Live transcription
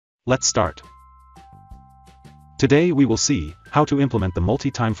Let's start. Today we will see how to implement the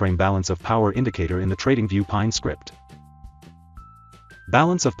multi-timeframe balance of power indicator in the TradingView Pine script.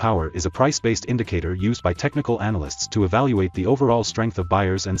 Balance of power is a price-based indicator used by technical analysts to evaluate the overall strength of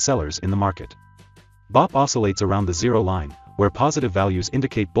buyers and sellers in the market. BOP oscillates around the zero line, where positive values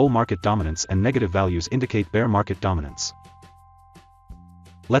indicate bull market dominance and negative values indicate bear market dominance.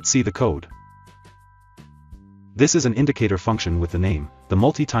 Let's see the code. This is an indicator function with the name, the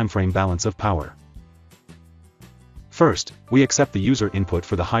multi-timeframe balance of power. First, we accept the user input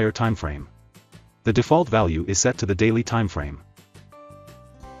for the higher timeframe. The default value is set to the daily timeframe.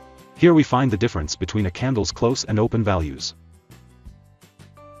 Here we find the difference between a candle's close and open values.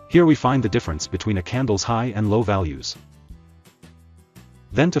 Here we find the difference between a candle's high and low values.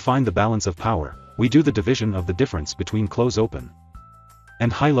 Then to find the balance of power, we do the division of the difference between close open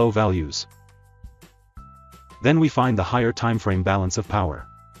and high-low values. Then we find the higher timeframe balance of power.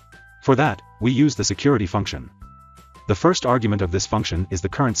 For that, we use the security function. The first argument of this function is the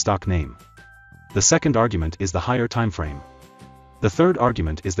current stock name. The second argument is the higher timeframe. The third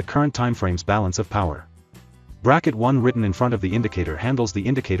argument is the current timeframe's balance of power. Bracket 1 written in front of the indicator handles the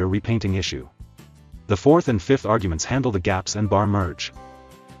indicator repainting issue. The fourth and fifth arguments handle the gaps and bar merge.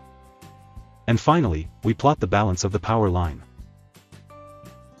 And finally, we plot the balance of the power line.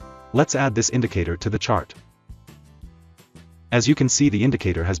 Let's add this indicator to the chart. As you can see, the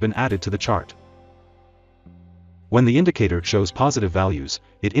indicator has been added to the chart. When the indicator shows positive values,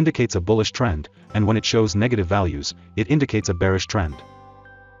 it indicates a bullish trend, and when it shows negative values, it indicates a bearish trend.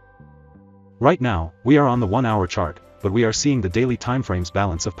 Right now, we are on the 1-hour chart, but we are seeing the daily timeframe's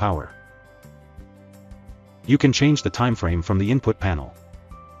balance of power. You can change the time frame from the input panel.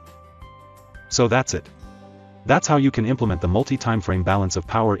 So that's it. That's how you can implement the multi-timeframe balance of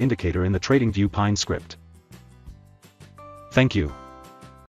power indicator in the TradingView Pine script. Thank you.